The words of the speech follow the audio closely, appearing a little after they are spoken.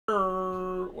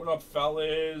up,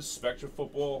 fellas. Spectra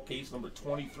football, case number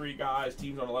 23, guys.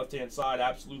 Teams on the left-hand side.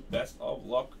 Absolute best of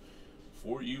luck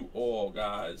for you all,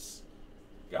 guys.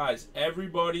 Guys,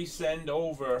 everybody send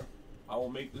over. I will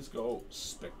make this go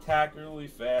spectacularly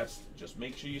fast. Just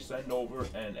make sure you send over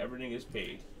and everything is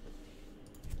paid.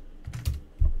 6,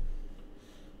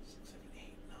 7,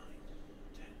 8, 9,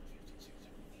 10, 15, 16,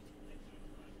 17, 18,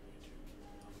 19,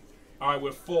 20. All right,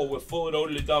 we're full. We're full at O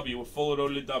to the W. We're full at O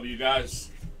to the W, guys.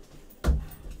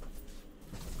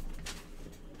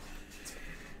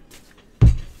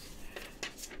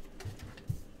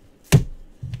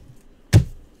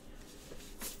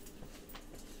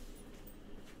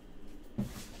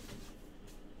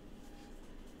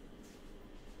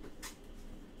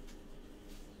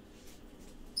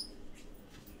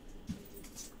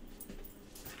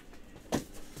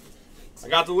 I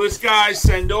got the list, guys.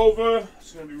 Send over.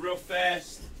 It's going to be real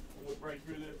fast. I'll whip right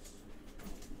through this.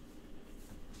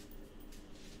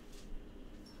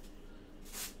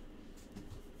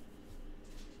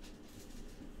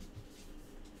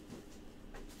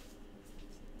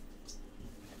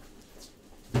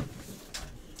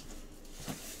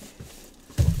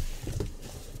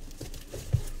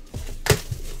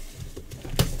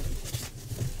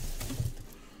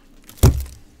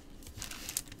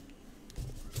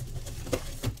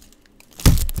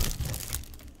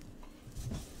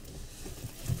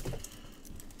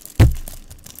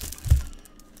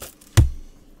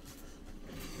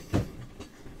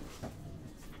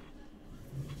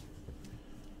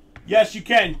 Yes, you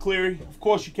can, Cleary. Of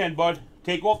course you can, bud.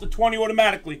 Take off the 20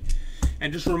 automatically.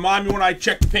 And just remind me when I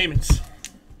check the payments.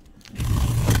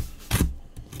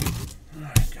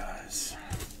 Alright, guys.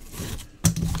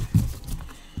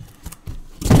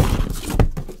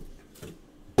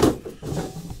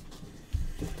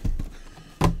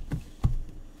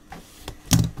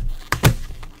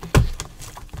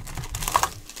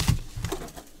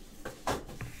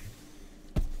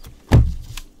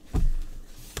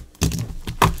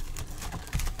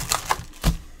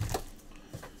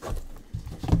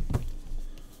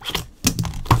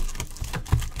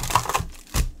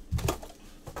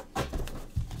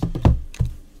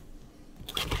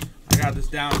 Got this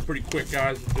down pretty quick,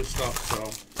 guys, with this stuff, so.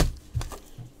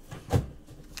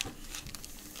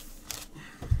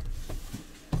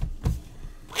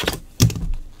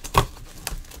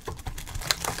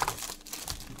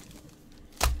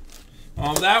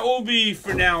 That will be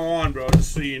for now on, bro,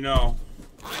 just so you know.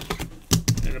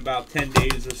 In about 10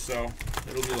 days or so,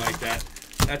 it'll be like that.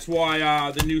 That's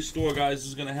why the new store, guys,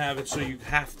 is going to have it so you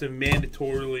have to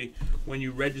mandatorily, when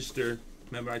you register,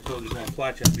 remember I told you on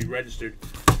Plat, you have to be registered.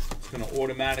 Going to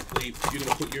automatically, you're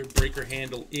going to put your breaker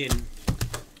handle in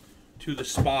to the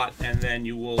spot, and then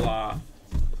you will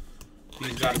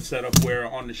you've got it set up where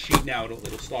on the sheet now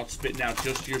it'll start spitting out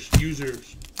just your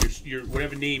users, your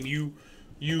whatever name you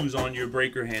use on your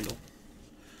breaker handle.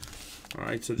 All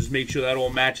right, so just make sure that all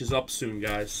matches up soon,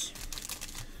 guys.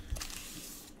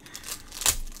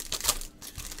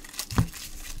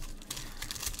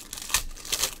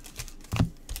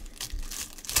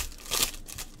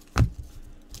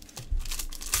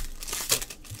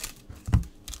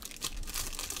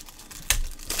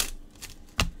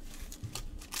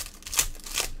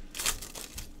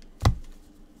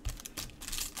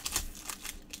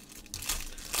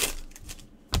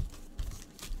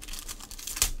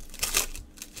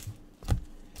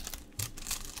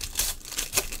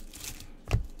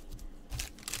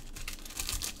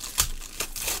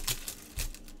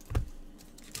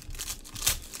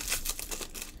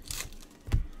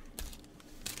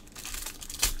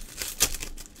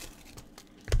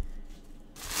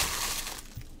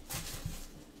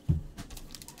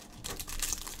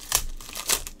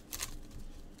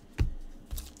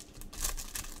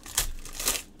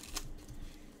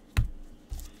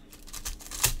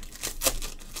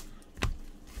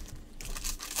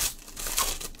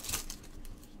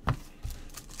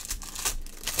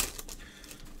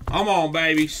 Come on,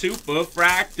 baby. Super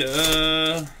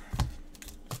Fractor.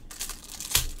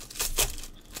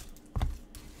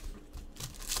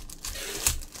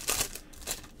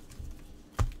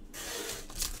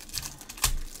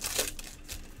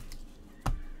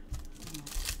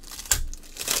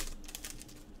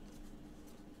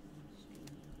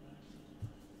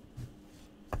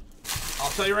 I'll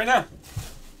tell you right now.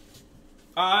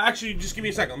 Actually, just give me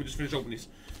a second. Let me just finish opening these.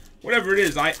 Whatever it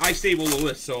is, I save all the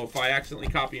lists, so if I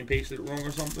accidentally copy and paste it wrong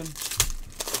or something,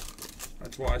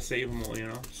 that's why I save them all, you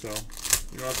know, so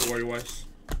you don't have to worry twice.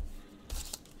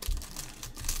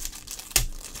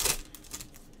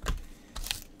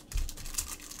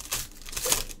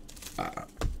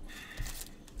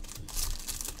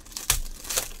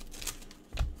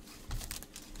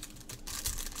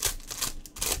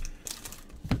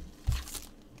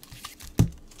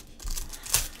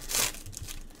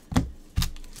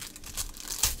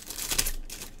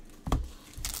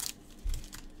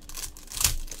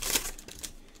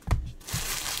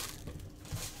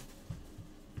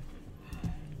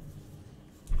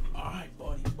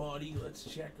 buddy. Let's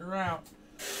check her out.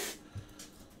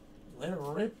 Let her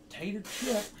rip. Tater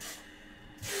chip.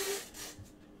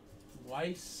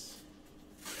 Weiss.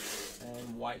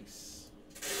 And Weiss.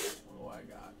 What do I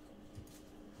got?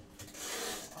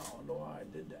 I don't know why I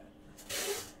did that.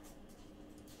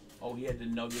 Oh, he had the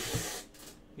Nuggets.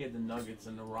 He had the Nuggets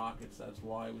and the Rockets. That's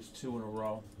why it was 2 in a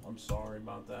row. I'm sorry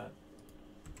about that.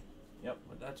 Yep,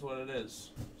 but that's what it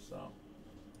is. So,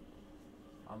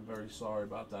 I'm very sorry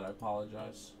about that. I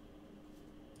apologize.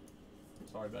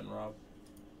 Sorry, Ben Rob.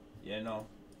 Yeah, no.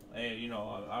 Hey, you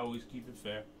know, I always keep it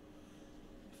fair.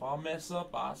 If I mess up,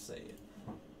 I say it.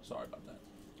 Sorry about that.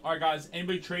 All right, guys.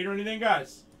 Anybody trade or anything,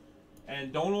 guys?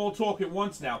 And don't all talk at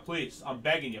once now, please. I'm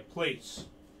begging you, please.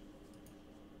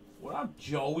 What up,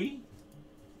 Joey?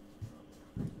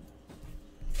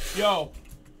 Yo,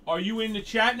 are you in the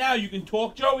chat now? You can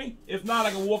talk, Joey? If not,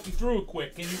 I can walk you through it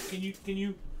quick. Can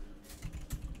you?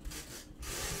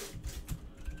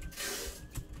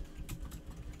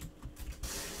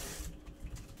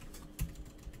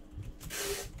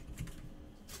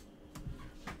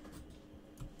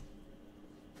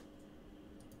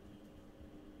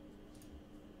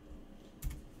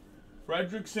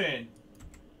 Fredrickson.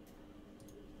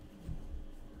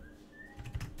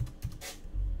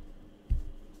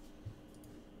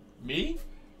 Me?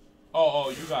 Oh,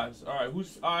 you guys. All right,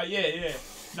 who's? Yeah.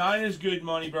 9 is good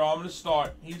money, bro. I'm gonna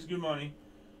start. He's good money.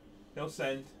 He'll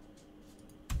send.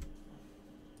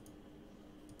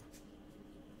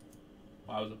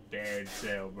 Wow, that was a bad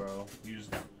sale, bro. You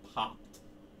just got popped.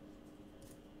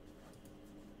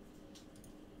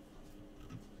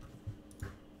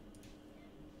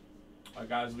 All right,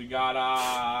 guys. We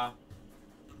got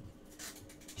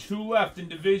 2 left in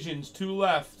divisions. 2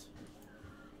 left.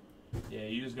 Yeah,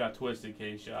 you just got twisted,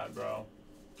 K-Shot, bro.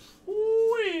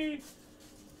 Woo-wee.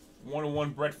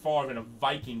 1-1 Brett Favre in a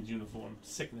Vikings uniform.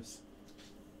 Sickness.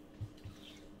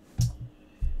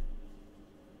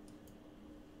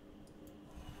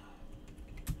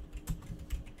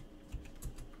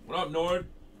 What up, Nord?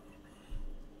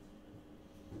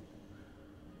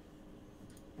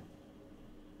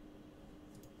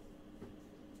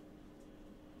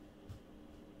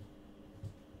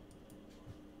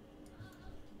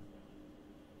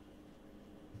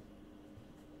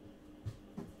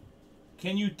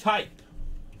 Can you type?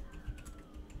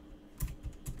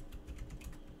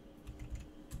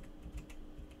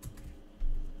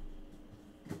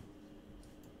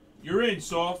 You're in,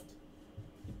 Soft.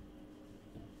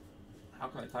 How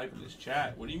can I type in this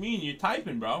chat? What do you mean? You're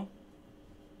typing, bro.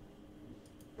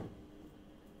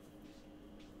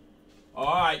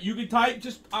 Alright, you can type.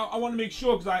 Just, I want to make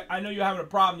sure because I know you're having a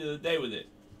problem the other day with it.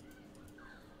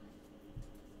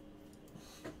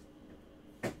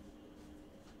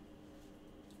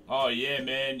 Oh yeah,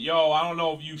 man. Yo, I don't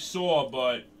know if you saw,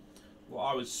 but well,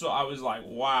 I was like,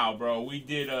 wow, bro. We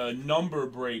did a number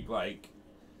break like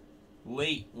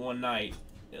late one night,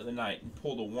 the other night, and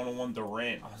pulled a 1-on-1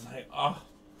 Durant. I was like, oh,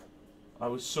 I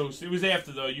was so. It was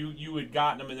after though. You had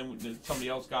gotten him, and then somebody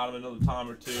else got him another time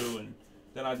or two, and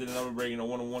then I did a number break, and a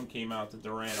 1-on-1 came out to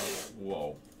Durant. I was like,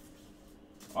 whoa.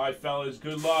 All right, fellas,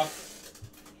 good luck.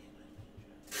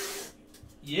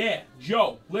 Yeah,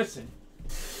 Joe, listen.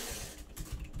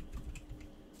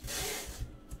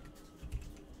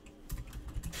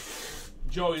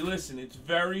 Joey, listen, it's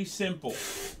very simple.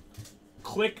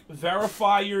 Click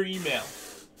verify your email.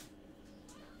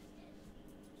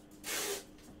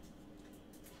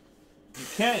 You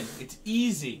can. It's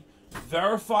easy.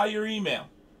 Verify your email.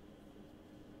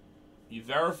 You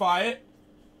verify it.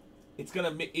 It's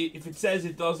gonna. If it says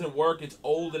it doesn't work, it's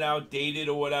old and outdated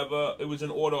or whatever. It was an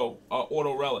auto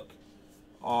relic.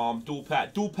 Dual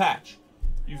patch.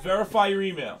 You verify your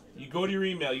email. You go to your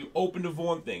email. You open the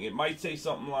Vaughn thing. It might say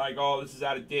something like, "Oh, this is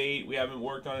out of date. We haven't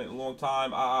worked on it in a long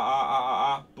time."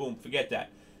 Boom. Forget that.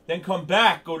 Then come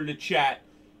back. Go to the chat,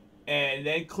 and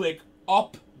then click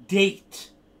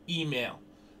update email.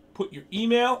 Put your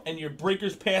email and your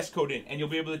breaker's passcode in, and you'll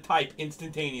be able to type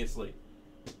instantaneously.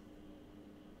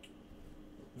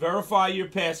 Verify your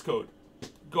passcode.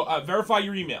 Go verify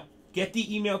your email. Get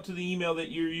the email to the email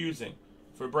that you're using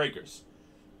for breakers.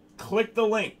 Click the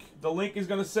link. The link is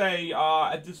going to say,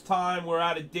 at this time, we're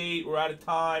out of date, we're out of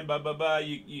time, blah, blah, blah.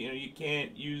 You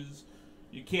can't use,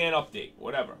 you can't update,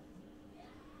 whatever.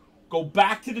 Go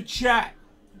back to the chat.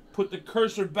 Put the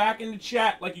cursor back in the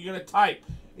chat like you're going to type.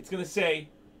 It's going to say,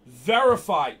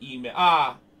 verify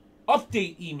email,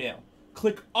 update email.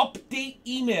 Click update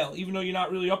email, even though you're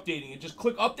not really updating it. Just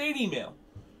click update email.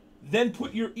 Then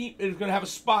put your, it's going to have a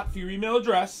spot for your email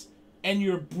address and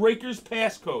your breaker's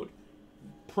passcode.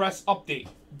 Press update.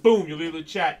 Boom, you'll be able to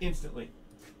chat instantly.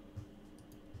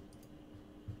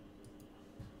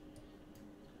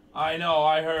 I know,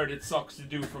 I heard it sucks to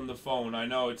do from the phone. I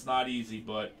know it's not easy,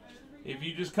 but if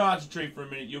you just concentrate for a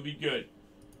minute, you'll be good.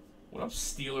 What up,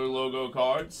 Steeler logo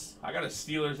cards? I got a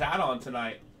Steelers hat on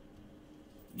tonight.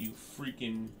 You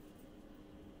freaking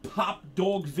pop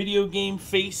dog video game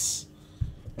face.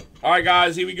 Alright,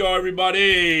 guys, here we go,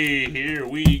 everybody. Here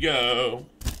we go.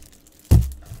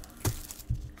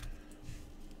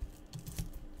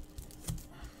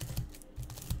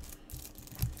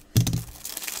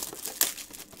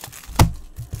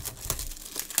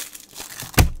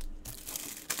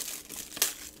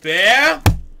 Bear.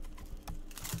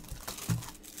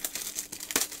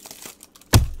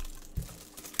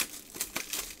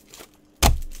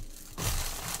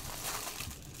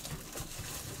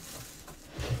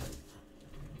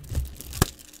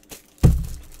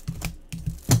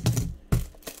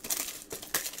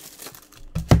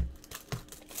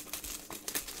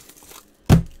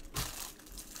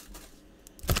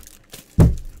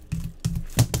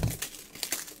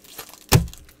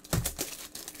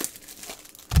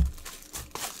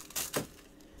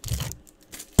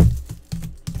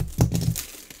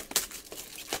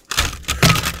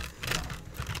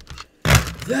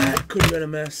 That could have been a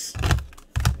mess.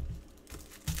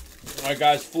 Alright,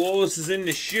 guys, Flawless is in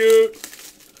the chute.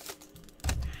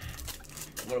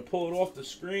 I'm going to pull it off the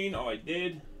screen. Oh, I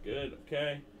did. Good,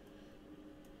 okay.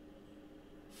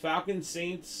 Falcon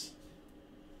Saints.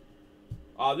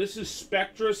 This is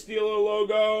Spectra Steeler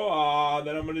logo.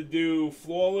 Then I'm going to do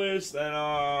Flawless. Then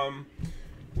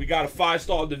we got a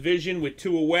 5-star division with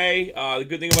 2 away. The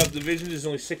good thing about the division is there's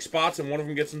only 6 spots, and one of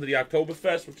them gets into the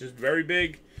Oktoberfest, which is very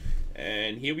big.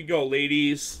 And here we go,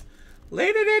 ladies.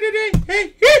 Hey,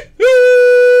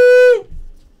 hoo!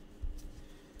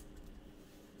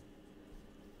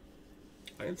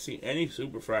 I didn't see any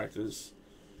superfractors.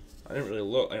 I didn't really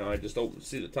look. I just opened to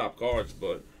see the top cards,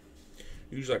 but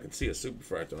usually I can see a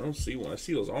superfractor. I don't see one. I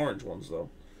see those orange ones, though.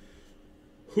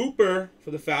 Hooper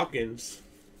for the Falcons.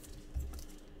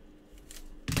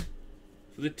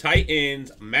 For the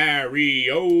Titans,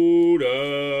 Mariota.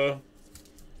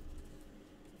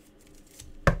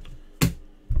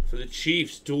 For the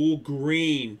Chiefs, dual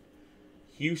green.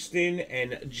 Houston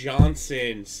and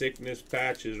Johnson. Sickness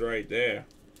patches right there.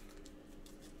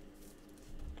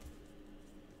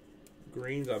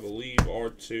 Greens, I believe, are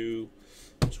to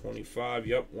 25.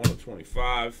 Yep, 1 of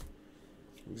 25.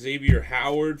 Xavier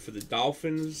Howard for the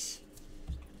Dolphins.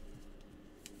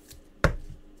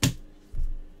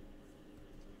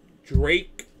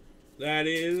 Drake, that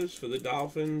is, for the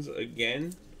Dolphins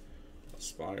again.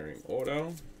 Aspiring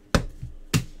auto.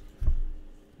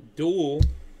 Dual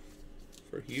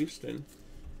for Houston.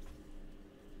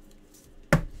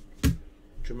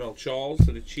 Jamel Charles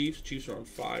for the Chiefs. Chiefs are on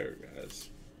fire, guys.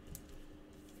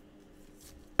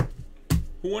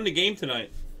 Who won the game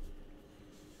tonight?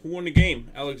 Who won the game?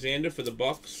 Alexander for the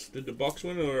Bucks. Did the Bucks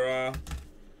win or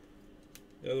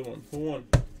the other one? Who won?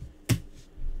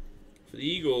 For the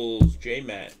Eagles,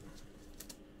 J-Matt.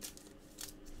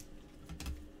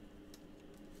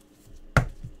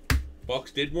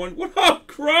 Bucks did one. What up,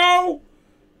 Crow?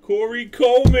 Corey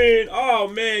Coleman. Oh,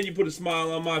 man, you put a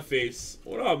smile on my face.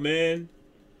 What up, man?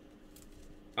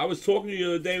 I was talking to you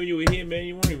the other day when you were here, man.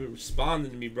 You weren't even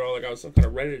responding to me, bro. Like I was some kind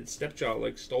of Reddit stepchild,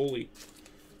 like Stoley.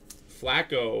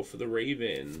 Flacco for the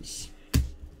Ravens.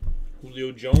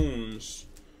 Julio Jones.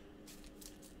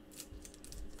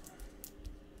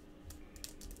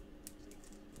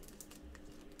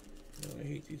 Oh, I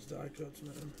hate these die cuts,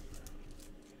 man.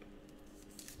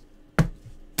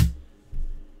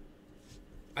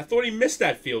 I thought he missed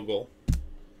that field goal.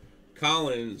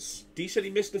 Collins. D said he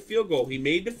missed the field goal. He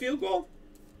made the field goal?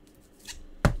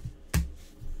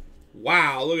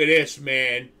 Wow, look at this,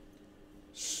 man.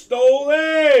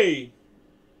 Stole!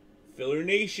 Filler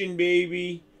Nation,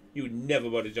 baby. You would never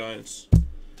buy the Giants.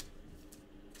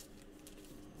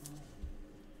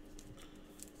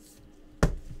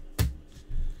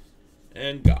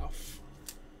 And Goff.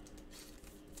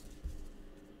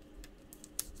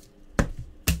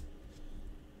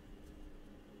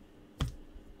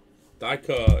 Die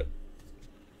cut.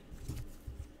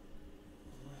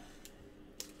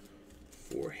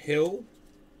 For Hill.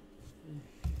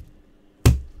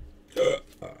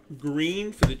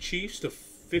 Green for the Chiefs to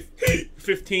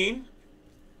 15.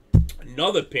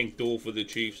 Another pink duel for the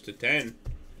Chiefs to 10.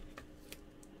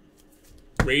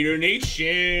 Raider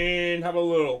Nation. How about a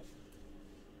little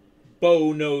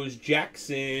Bo Nose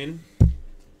Jackson?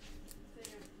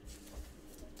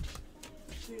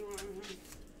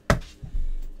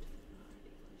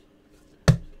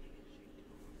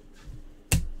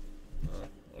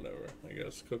 Whatever. I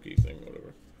guess cookie thing,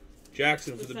 whatever.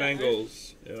 Jackson for the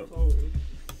Bengals. Yep.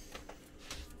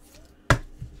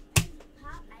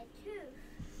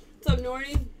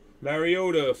 already?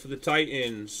 Mariota for the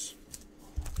Titans.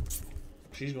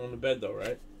 She's going to bed though,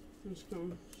 right? Let's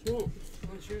go. Sure.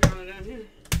 Let's shoot on it down here.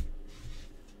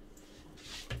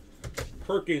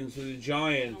 Perkins for the No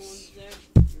Giants. one's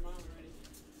there. Your mom already.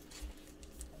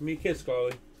 Give me a kiss,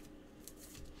 Carly.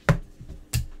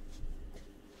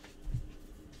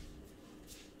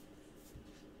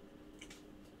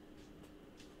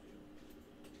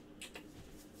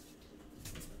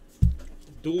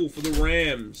 Duel for the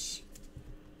Rams.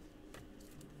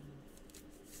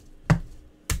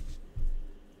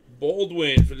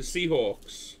 Baldwin for the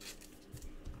Seahawks.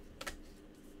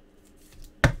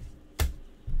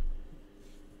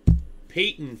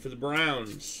 Peyton for the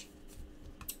Browns.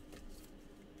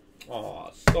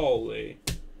 Aw, Stoley.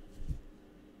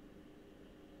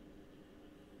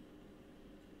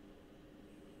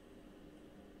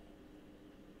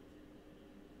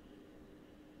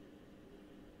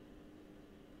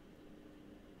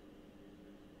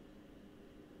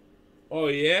 Oh,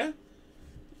 yeah?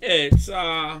 It's,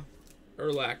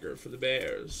 Urlacher for the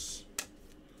Bears.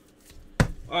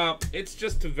 It's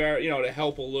just to to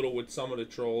help a little with some of the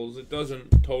trolls. It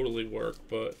doesn't totally work,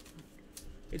 but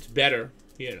it's better,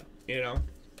 you know.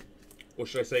 Or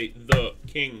should I say the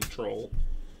king troll?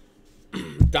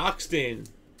 Doxton.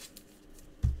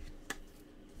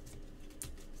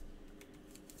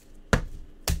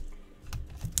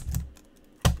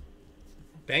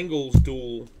 Bengals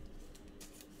duel.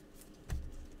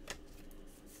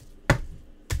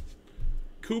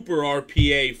 Cooper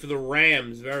RPA for the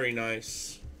Rams. Very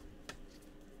nice.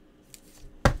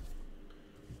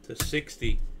 To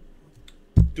 60.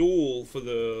 Duel for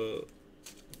the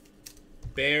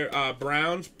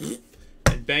Browns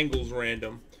and Bengals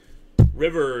random.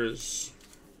 Rivers.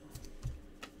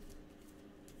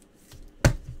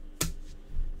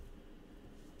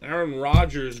 Aaron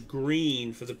Rodgers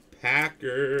green for the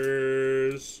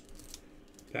Packers.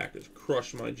 Packers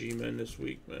crushed my G-Men this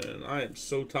week, man. I am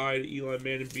so tired of Eli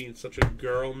Manning being such a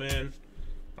girl, man.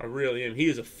 I really am. He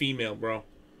is a female, bro.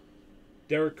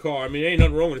 Derek Carr. I mean, there ain't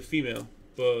nothing wrong with a female,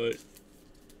 but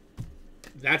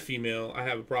that female I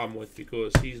have a problem with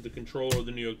because he's the controller of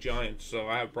the New York Giants, so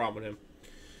I have a problem with him.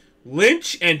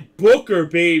 Lynch and Booker,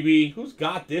 baby. Who's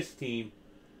got this team?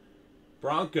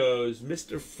 Broncos.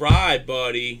 Mr. Fry,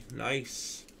 buddy.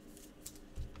 Nice.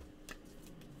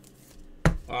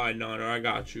 Alright, no, I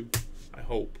got you. I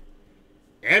hope.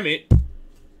 Emmett.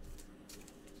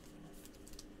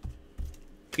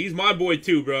 He's my boy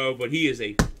too, bro, but he is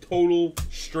a total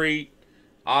straight.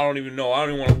 I don't even know. I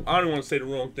don't even want to say the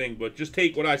wrong thing, but just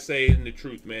take what I say in the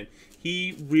truth, man.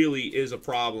 He really is a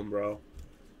problem, bro.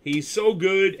 He's so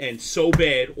good and so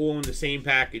bad all in the same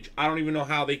package. I don't even know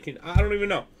how they can. I don't even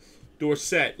know.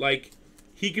 Dorsett, like,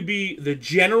 he could be the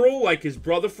general, like his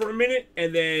brother for a minute,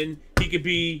 and then he could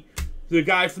be the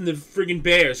guy from the friggin'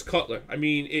 Bears, Cutler. I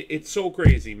mean, it's so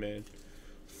crazy, man.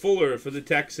 Fuller for the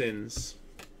Texans.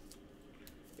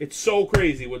 It's so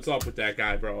crazy what's up with that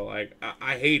guy, bro. Like,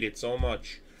 I hate it so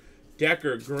much.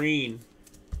 Decker, green.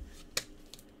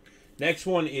 Next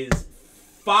one is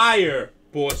fire,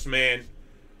 boss man.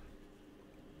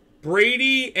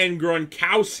 Brady and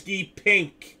Gronkowski,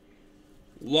 pink.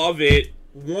 Love it.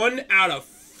 1 out of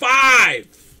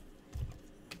 5.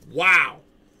 Wow.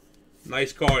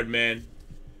 Nice card, man.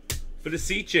 For the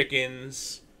Sea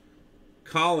Chickens,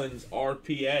 Collins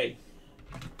RPA.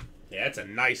 Yeah, that's a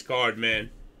nice card,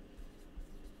 man.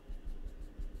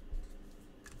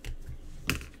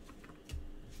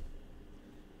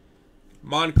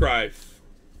 Moncrief.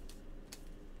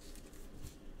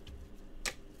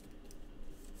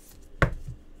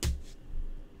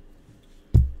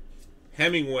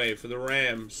 Hemingway for the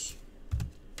Rams.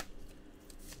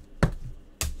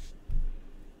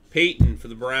 Peyton for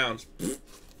the Browns.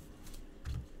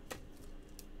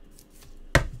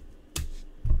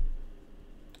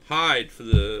 Hyde for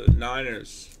the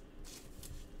Niners.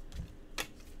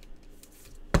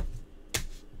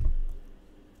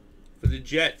 For the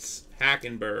Jets,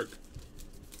 Hackenberg.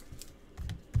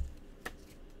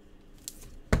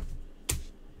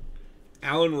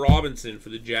 Allen Robinson for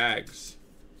the Jags.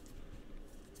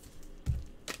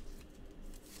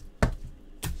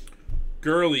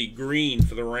 Gurley, green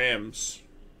for the Rams.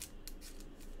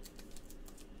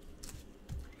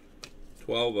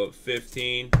 12 of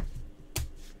 15.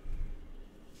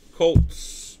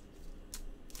 Colts.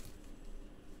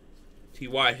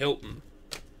 T.Y. Hilton.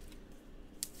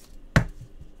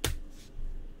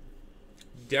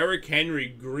 Derrick Henry,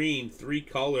 green, 3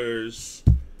 colors.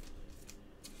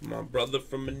 My brother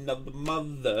from another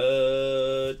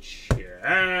mother.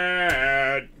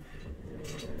 Chad.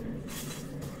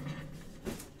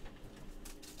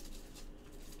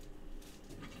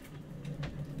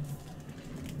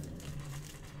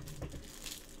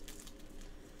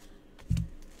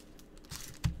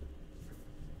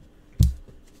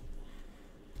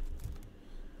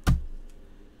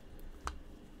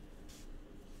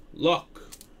 Luck.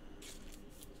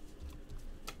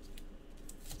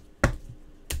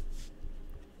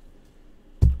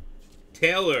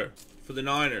 Taylor for the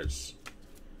Niners.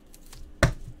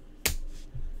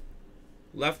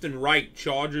 Left and right,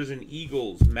 Chargers and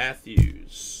Eagles,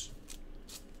 Matthews.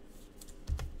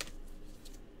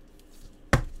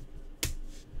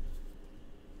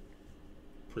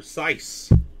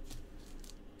 Precise.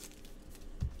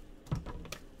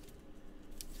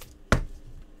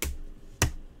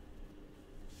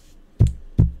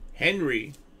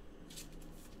 Henry.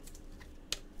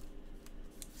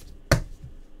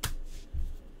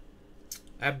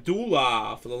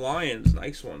 Abdullah for the Lions.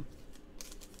 Nice one.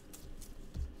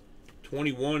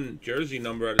 21 jersey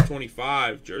number out of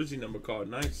 25. Jersey number card.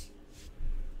 Nice.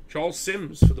 Charles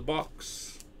Sims for the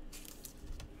Bucks.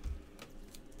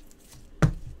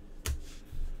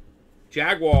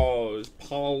 Jaguars.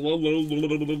 Palolowski.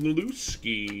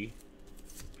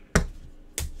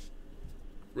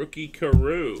 Rookie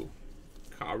Carew.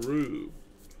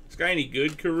 This guy any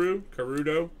good, Carew?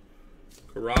 Carudo?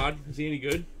 Carad? Is he any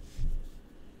good?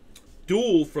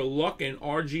 Duel for Luck and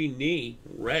RG Knee.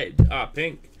 Red.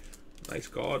 Pink. Nice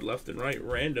card. Left and right.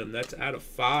 Random. That's out of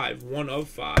 5. 1 of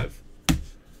 5.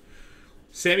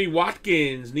 Sammy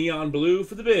Watkins. Neon blue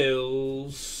for the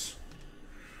Bills.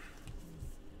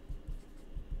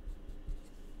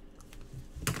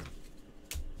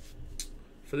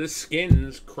 For the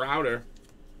Skins, Crowder.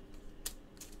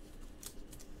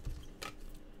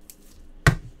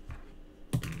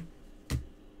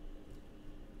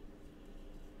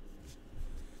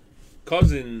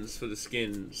 Cousins for the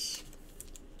Skins.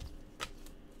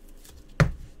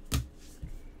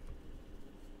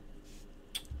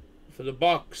 For the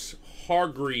Bucks,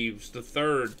 Hargreaves, the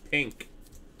third, pink.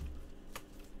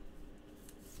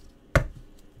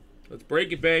 Let's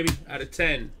break it, baby. Out of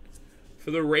 10.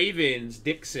 For the Ravens,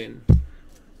 Dixon.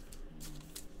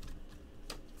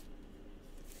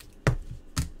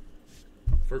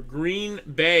 For Green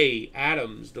Bay,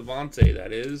 Adams, Devontae,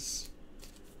 that is.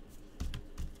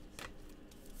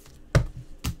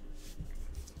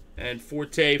 And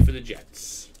Forte for the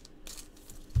Jets.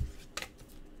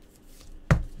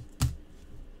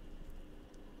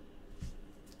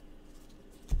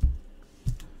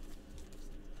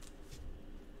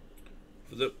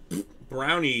 For the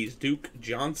Brownies, Duke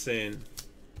Johnson.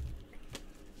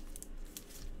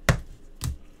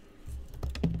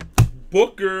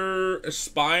 Booker,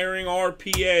 aspiring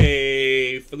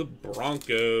RPA for the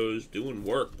Broncos. Doing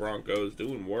work, Broncos,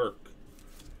 doing work.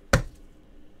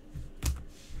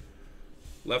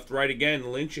 Left, right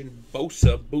again, Lynch and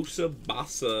Bosa.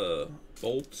 Bassa.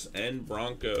 Bolts and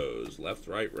Broncos. Left,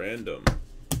 right, random.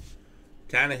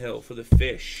 Tannehill for the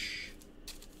Fish.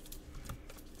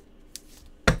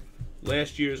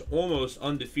 Last year's almost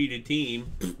undefeated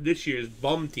team. This year's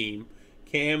bum team.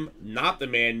 Cam, not the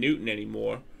man Newton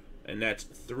anymore. And that's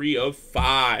 3 of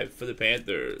 5 for the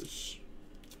Panthers.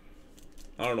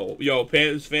 I don't know. Yo,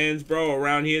 Panthers fans, bro,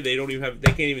 around here, they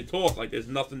can't even talk. Like, there's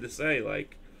nothing to say.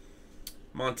 Like,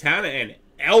 Montana and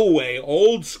Elway,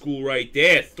 old school right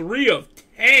there. 3 of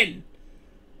 10.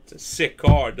 It's a sick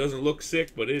card. Doesn't look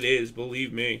sick, but it is,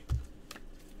 believe me.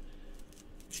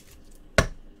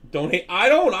 Don't hate.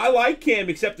 I like Cam,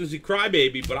 except as a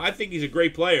crybaby, but I think he's a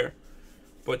great player.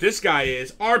 But this guy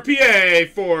is RPA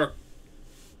for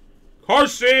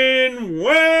Carson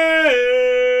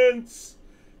Wentz.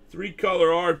 3-color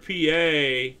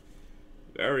RPA.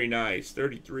 Very nice.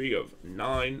 33 of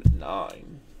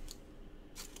 99.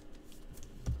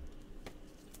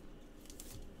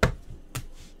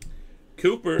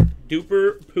 Cooper,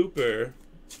 Duper, Pooper.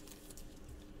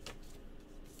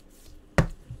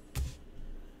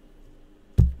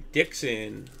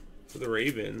 Dixon for the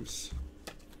Ravens.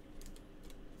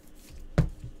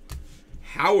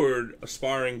 Howard,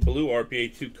 aspiring blue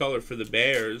RPA 2-color for the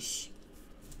Bears.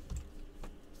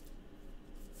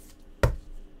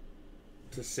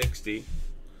 To 60.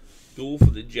 Duel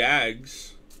for the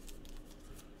Jags.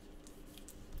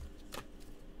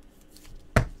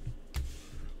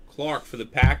 Clark for the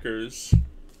Packers.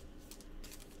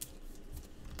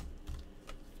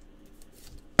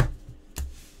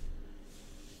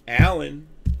 Allen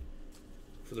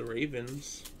for the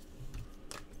Ravens.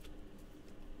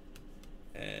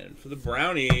 And for the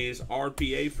Brownies,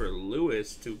 RPA for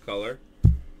Lewis, 2-color.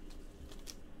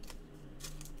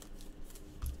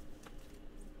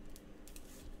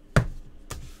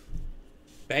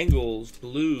 Bengals,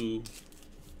 blue.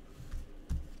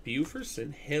 Buford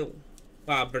and Hill.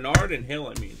 Bernard and Hill,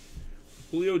 I mean.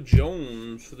 Julio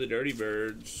Jones for the Dirty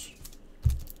Birds.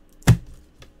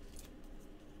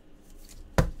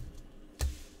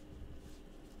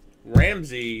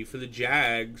 Ramsey for the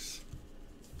Jags.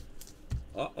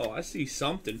 Uh-oh, I see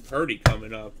something Purdy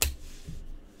coming up.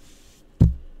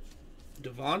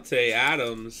 Devontae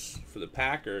Adams for the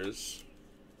Packers.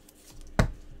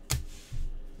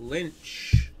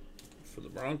 Lynch for the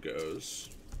Broncos.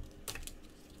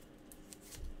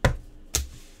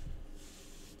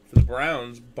 For the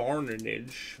Browns,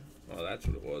 Barnage. Oh, that's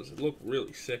what it was. It looked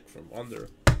really sick from under.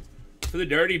 For the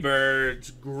Dirty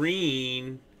Birds,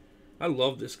 green. I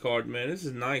love this card, man. This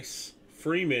is nice.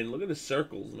 Freeman, look at the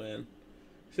circles, man.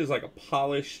 This is like a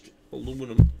polished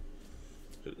aluminum.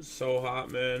 It's so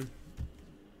hot, man.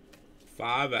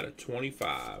 5 out of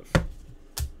 25.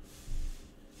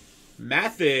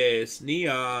 Mathis,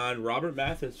 neon. Robert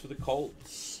Mathis for the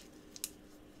Colts.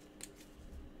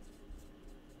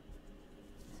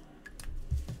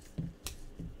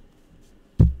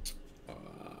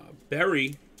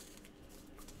 Berry.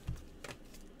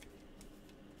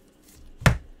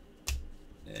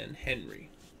 And Henry.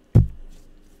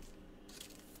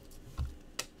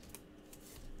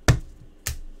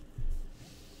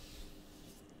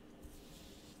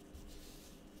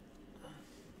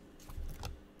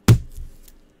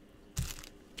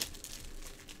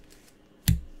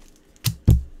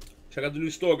 Check out the new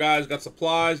store, guys. Got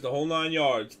supplies, the whole 9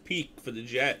 yards. Peak for the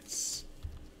Jets.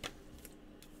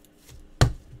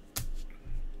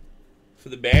 For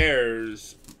the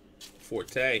Bears,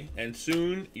 Forte. And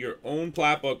soon, your own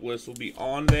plat book list will be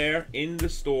on there in the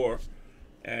store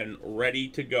and ready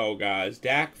to go, guys.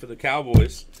 Dak for the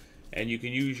Cowboys. And you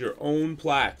can use your own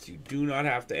plats. You do not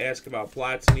have to ask about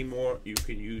plats anymore. You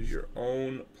can use your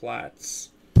own plats.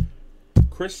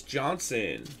 Chris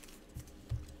Johnson.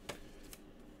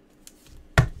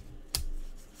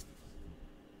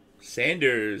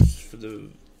 Sanders for the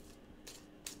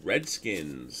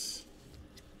Redskins.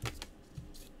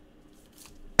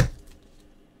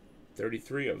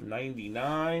 33 of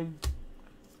 99.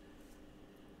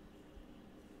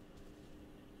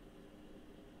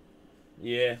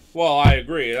 Yeah, well, I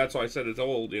agree. That's why I said it's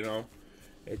old, you know.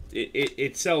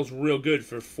 It sells real good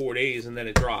for 4 days and then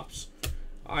it drops.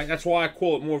 That's why I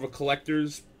call it more of a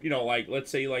collector's, you know, like, let's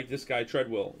say like this guy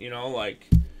Treadwell, you know, like,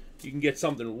 you can get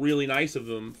something really nice of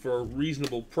them for a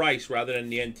reasonable price rather than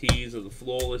the NTs or the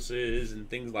Flawlesses and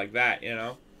things like that, you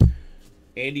know.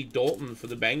 Andy Dalton for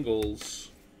the Bengals.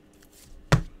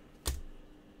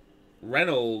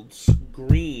 Reynolds,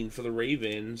 green for the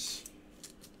Ravens.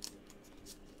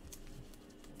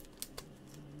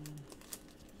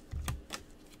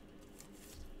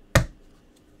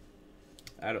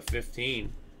 Out of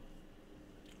 15.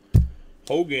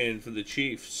 Hogan for the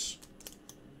Chiefs.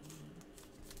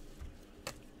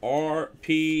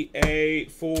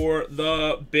 RPA for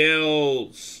the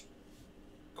Bills.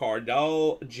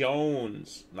 Cardell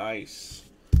Jones. Nice.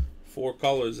 4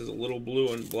 colors is a little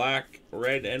blue and black,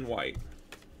 red and white.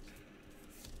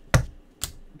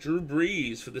 Drew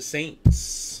Brees for the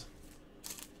Saints.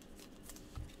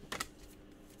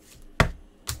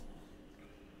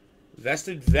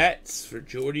 Vested Vets for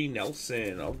Jordy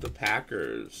Nelson of the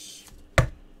Packers.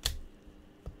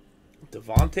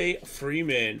 Devontae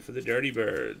Freeman for the Dirty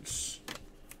Birds.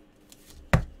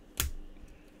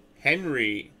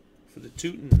 Henry for the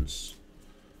Teutons.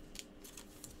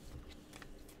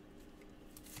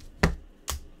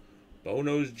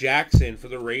 Bonos Jackson for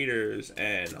the Raiders.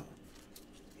 And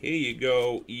here you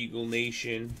go, Eagle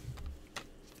Nation.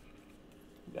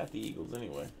 Got the Eagles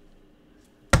anyway.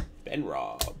 Ben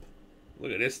Robb.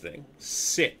 Look at this thing.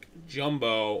 Sick.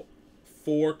 Jumbo.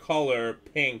 4-color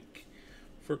pink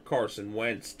for Carson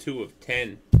Wentz. 2 of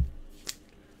 10.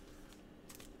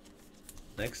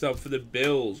 Next up for the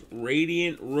Bills.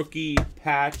 Radiant Rookie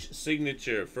Patch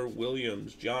Signature for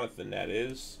Williams. Jonathan, that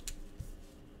is.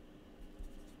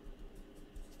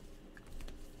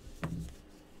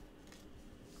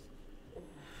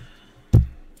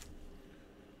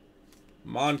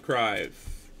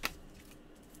 Moncrief.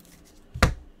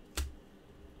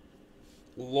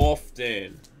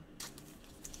 Lofton.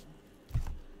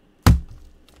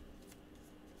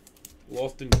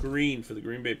 Lofton Green for the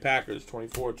Green Bay Packers,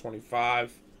 24-25.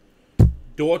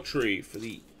 Daughtry for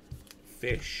the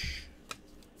Fish.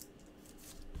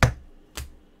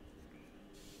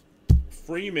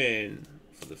 Freeman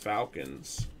for the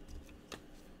Falcons.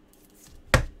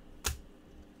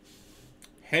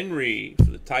 Henry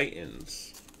for the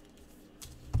Titans.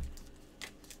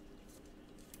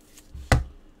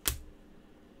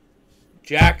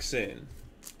 Jackson.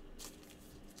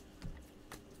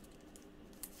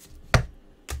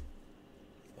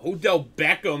 Odell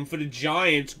Beckham for the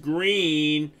Giants.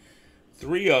 Green.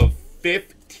 3 of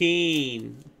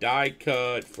 15 die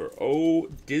cut for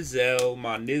Dizel,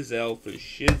 my Nizel for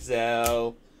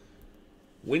Shizel.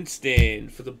 Winston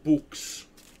for the Books.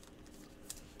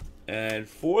 And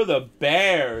for the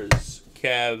Bears,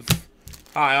 Kev.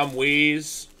 Hi, I'm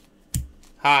Weez.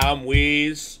 Hi, I'm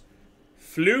Weez.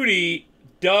 Flutie,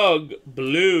 Doug,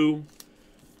 blue.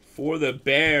 For the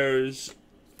Bears,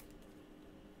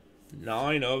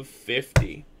 9 of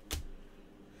 50.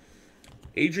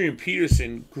 Adrian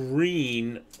Peterson,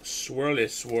 green, swirly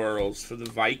swirls for the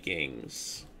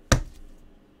Vikings.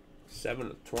 7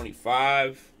 of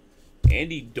 25.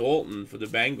 Andy Dalton for the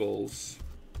Bengals.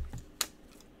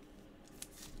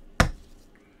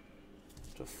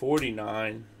 To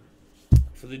 49.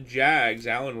 For the Jags,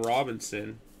 Allen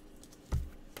Robinson.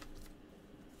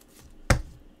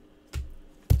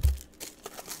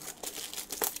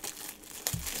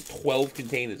 $12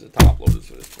 containers of top loaders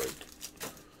for this break.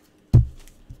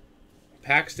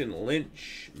 Paxton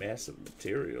Lynch, massive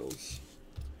materials.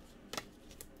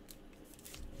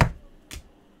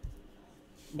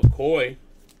 McCoy.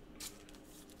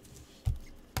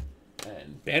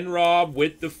 And Ben Robb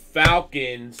with the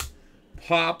Falcons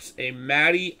pops a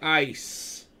Matty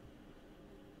Ice.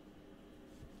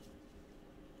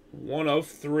 1 of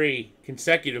 3.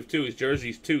 Consecutive, too. His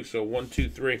jersey's 2, so 1, 2,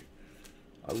 3.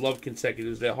 I love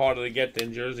consecutives. They're harder to get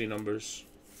than jersey numbers.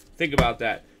 Think about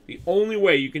that. The only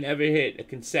way you can ever hit a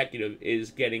consecutive is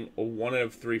getting a 1 out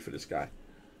of 3 for this guy.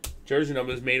 Jersey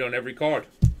number is made on every card.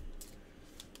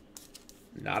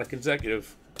 Not a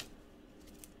consecutive.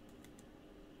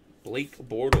 Blake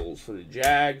Bortles for the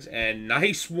Jags. And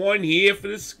nice one here for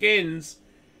the Skins.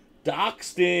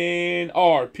 Doxton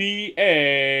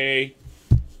RPA.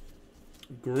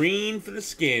 Green for the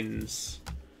Skins.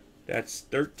 That's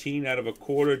 13 out of a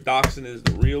quarter. Doxton is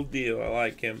the real deal. I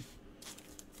like him.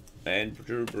 And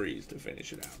Drew Brees to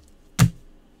finish it out.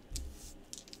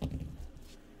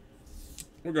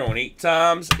 We're going 8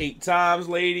 times. 8 times,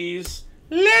 ladies.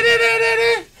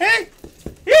 Hey!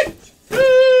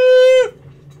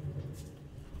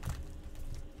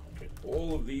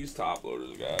 All of these top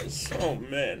loaders, guys. Oh,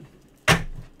 man.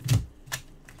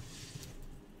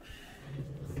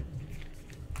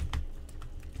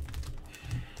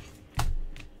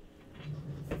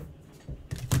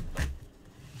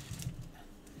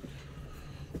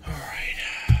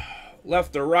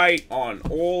 Left to right on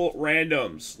all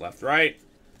randoms. Left, right.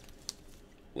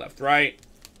 Left, right.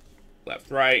 Left,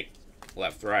 right.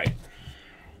 Left, right.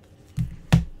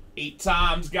 8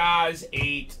 times, guys.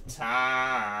 8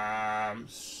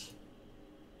 times.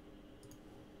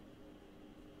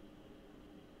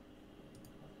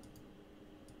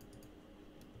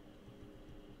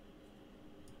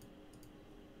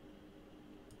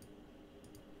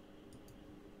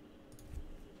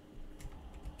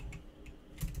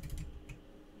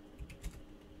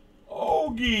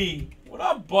 Ogie, what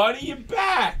up, buddy? You're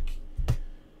back.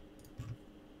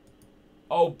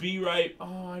 Oh, be right.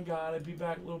 Oh, I got it. Be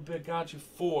back a little bit. Got you.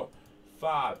 4,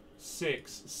 5,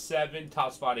 6, 7.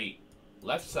 Top spot 8.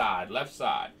 Left side. Left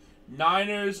side.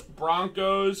 Niners,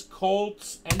 Broncos,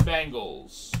 Colts, and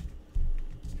Bengals.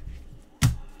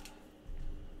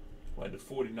 Went to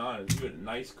 49ers. You had a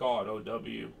nice card,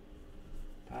 OW.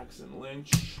 Paxton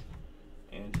Lynch,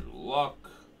 Andrew Luck,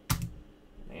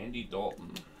 and Andy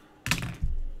Dalton.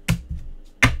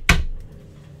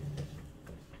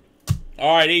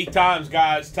 All right, 8 times,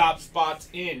 guys. Top spots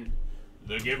in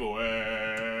the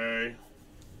giveaway.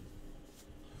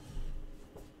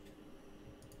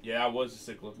 Yeah, that was a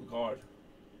sick-looking card.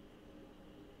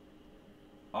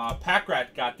 Pack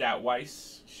Rat got that,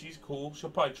 Weiss. She's cool.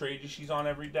 She'll probably trade you. She's on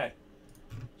every day.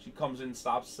 She comes in,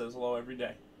 stops, says hello every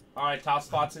day. All right, top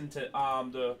spots into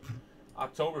the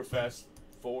Oktoberfest.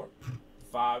 4,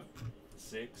 5,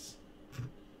 6,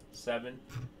 7,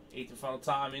 8th and final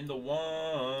time in the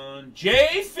 1.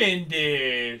 Jay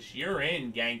Findish, you're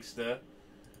in, gangsta.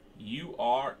 You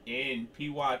are in.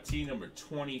 PYT number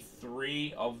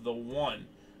 23 of the 1.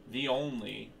 The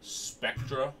only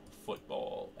Spectra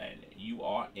football. And you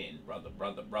are in, brother,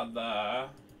 brother, brother.